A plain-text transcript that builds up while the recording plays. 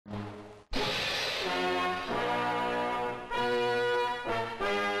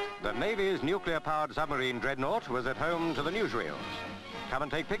Navy's nuclear-powered submarine Dreadnought was at home to the newsreels. Come and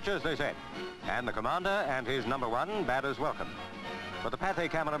take pictures, they said. And the commander and his number one bade us welcome. For the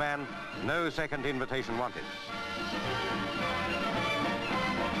Pathe cameraman, no second invitation wanted.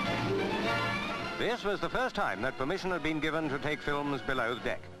 This was the first time that permission had been given to take films below the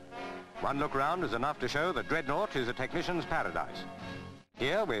deck. One look round is enough to show that Dreadnought is a technician's paradise.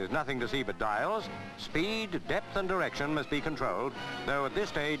 Here, with nothing to see but dials, speed, depth and direction must be controlled, though at this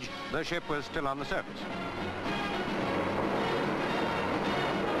stage the ship was still on the surface.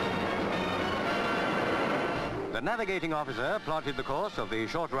 The navigating officer plotted the course of the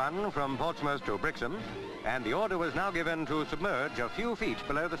short run from Portsmouth to Brixham, and the order was now given to submerge a few feet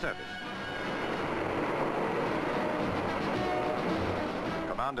below the surface.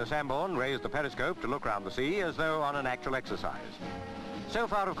 Commander Samborne raised the periscope to look round the sea as though on an actual exercise. So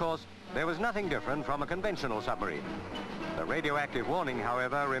far, of course, there was nothing different from a conventional submarine. The radioactive warning,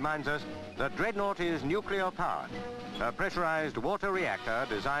 however, reminds us that Dreadnought is nuclear-powered, a pressurized water reactor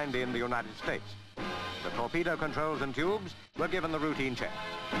designed in the United States. The torpedo controls and tubes were given the routine check.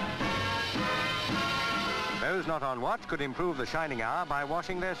 Those not on watch could improve the shining hour by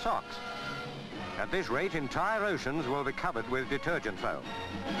washing their socks. At this rate, entire oceans will be covered with detergent foam.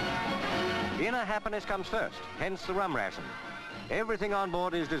 Inner happiness comes first, hence the rum ration. Everything on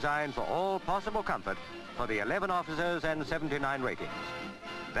board is designed for all possible comfort for the 11 officers and 79 ratings.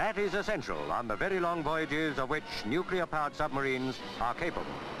 That is essential on the very long voyages of which nuclear-powered submarines are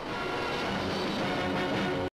capable.